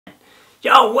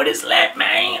Yo, what is Lent,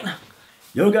 man?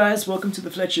 Yo guys, welcome to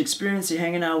the Fletcher Experience. You're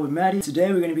hanging out with Maddie.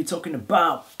 Today we're going to be talking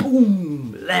about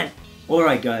Lent.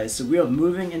 Alright guys, so we are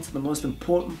moving into the most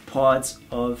important parts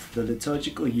of the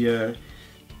liturgical year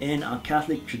in our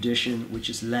Catholic tradition, which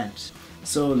is Lent.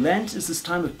 So Lent is this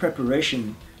time of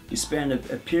preparation. We spend a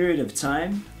period of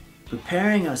time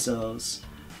preparing ourselves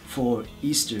for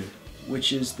Easter,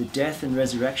 which is the death and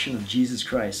resurrection of Jesus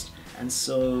Christ. And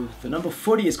so the number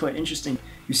 40 is quite interesting.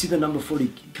 You see the number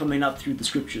 40 coming up through the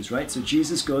scriptures, right? So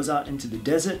Jesus goes out into the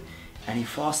desert and he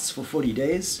fasts for 40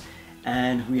 days.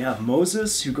 And we have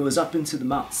Moses who goes up into the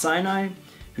Mount Sinai,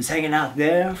 who's hanging out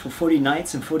there for 40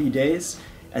 nights and 40 days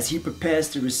as he prepares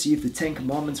to receive the 10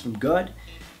 Commandments from God.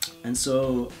 And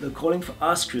so the calling for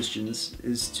us Christians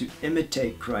is to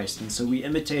imitate Christ. And so we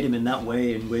imitate him in that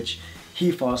way in which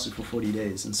he fasted for 40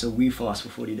 days. And so we fast for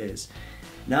 40 days.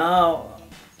 Now,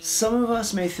 some of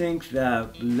us may think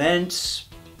that Lent,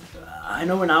 I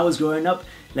know when I was growing up,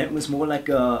 Lent was more like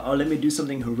oh, let me do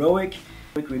something heroic.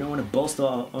 We don't want to bolster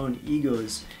our own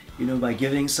egos, by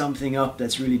giving something up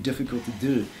that's really difficult to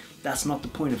do. That's not the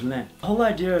point of Lent. The whole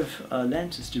idea of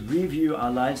Lent is to review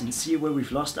our lives and see where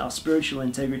we've lost our spiritual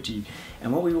integrity.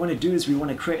 And what we want to do is we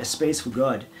want to create a space for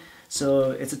God.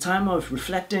 So it's a time of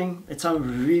reflecting, a time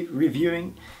of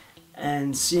reviewing,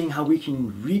 and seeing how we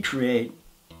can recreate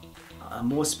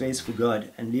more space for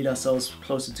God and lead ourselves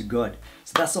closer to God.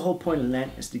 So that's the whole point of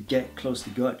Lent, is to get close to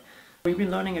God. We've been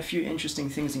learning a few interesting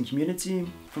things in community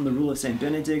from the rule of St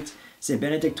Benedict. St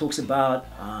Benedict talks about,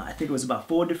 I think it was about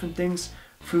 4 different things: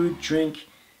 food, drink,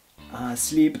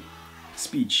 sleep,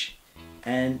 speech,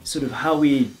 and sort of how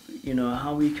we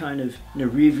kind of,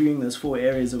 reviewing those 4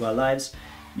 areas of our lives.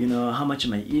 How much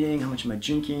am I eating? How much am I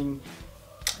drinking?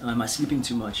 Am I sleeping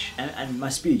too much? And my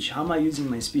speech, how am I using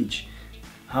my speech?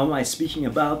 How am I speaking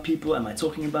about people? Am I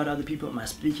talking about other people? Am I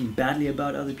speaking badly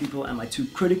about other people? Am I too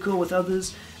critical with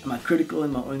others? Am I critical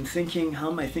in my own thinking? How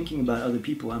am I thinking about other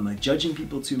people? Am I judging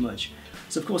people too much?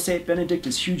 So of course St Benedict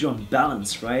is huge on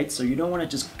balance, right? So you don't want to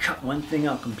just cut one thing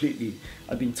out completely.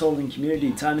 I've been told in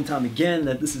community time and time again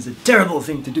that this is a terrible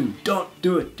thing to do. Don't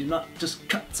do it. Do not just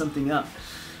cut something out.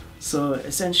 So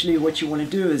essentially what you want to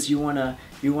do is you want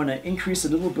to increase a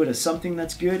little bit of something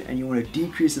that's good, and you want to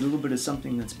decrease a little bit of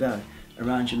something that's bad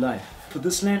around your life. For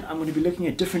this Lent, I'm going to be looking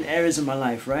at different areas of my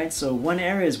life, right? So one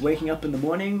area is waking up in the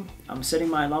morning. I'm setting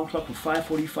my alarm clock for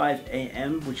 5:45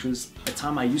 a.m., which was a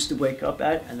time I used to wake up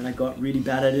at, and then I got really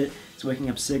bad at it. It's waking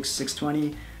up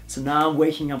 6:20. So now I'm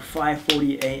waking up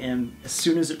 5:40 a.m. As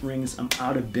soon as it rings, I'm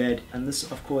out of bed. And this,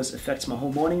 of course, affects my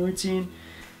whole morning routine,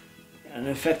 and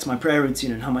it affects my prayer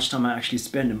routine and how much time I actually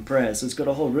spend in prayer. So it's got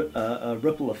a whole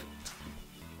ripple effect.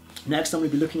 Next, I'm going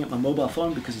to be looking at my mobile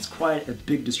phone because it's quite a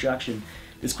big distraction.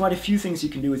 There's quite a few things you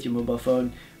can do with your mobile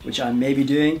phone, which I may be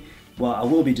doing, well, I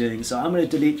will be doing. So I'm going to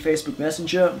delete Facebook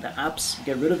Messenger, the apps,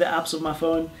 get rid of the apps of my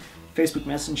phone. Facebook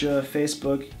Messenger,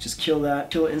 Facebook, just kill that.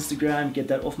 Kill Instagram, get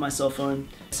that off my cell phone.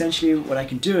 Essentially, what I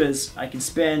can do is I can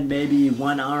spend maybe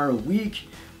 1 hour a week,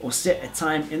 or set a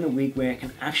time in the week where I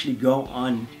can actually go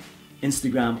on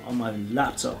Instagram on my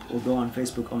laptop or go on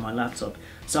Facebook on my laptop.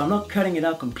 So I'm not cutting it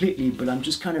out completely, but I'm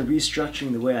just kind of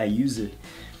restructuring the way I use it.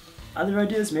 Other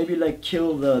ideas, maybe like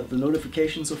kill the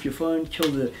notifications off your phone, kill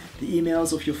the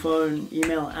emails off your phone,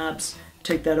 email apps,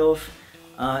 take that off.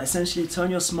 Essentially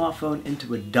turn your smartphone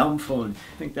into a dumb phone.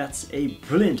 I think that's a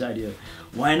brilliant idea.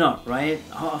 Why not, right?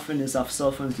 How often is our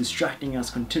cell phones distracting us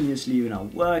continuously in our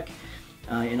work,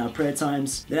 in our prayer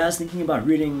times? Then I was thinking about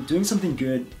doing something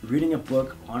good, reading a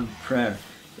book on prayer.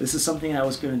 This is something I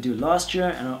was going to do last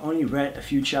year, and I only read a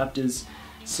few chapters.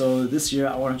 So this year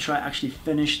I want to try actually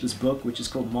finish this book, which is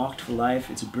called Marked for Life.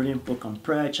 It's a brilliant book on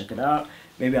prayer. Check it out.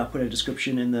 Maybe I'll put a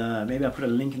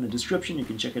link in the description. You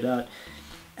can check it out.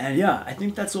 And yeah, I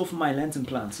think that's all for my Lenten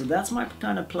plan. So that's my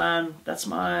kind of plan.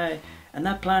 And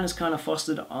that plan is kind of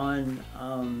fostered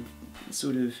on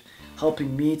sort of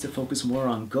helping me to focus more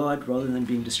on God rather than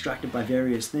being distracted by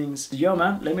various things. So yo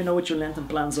man, let me know what your Lenten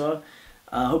plans are.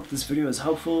 I hope this video is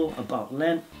helpful about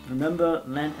Lent. Remember,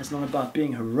 Lent is not about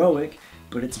being heroic,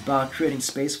 but it's about creating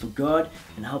space for God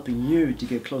and helping you to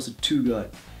get closer to God.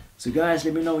 So guys,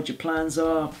 let me know what your plans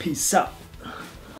are. Peace out.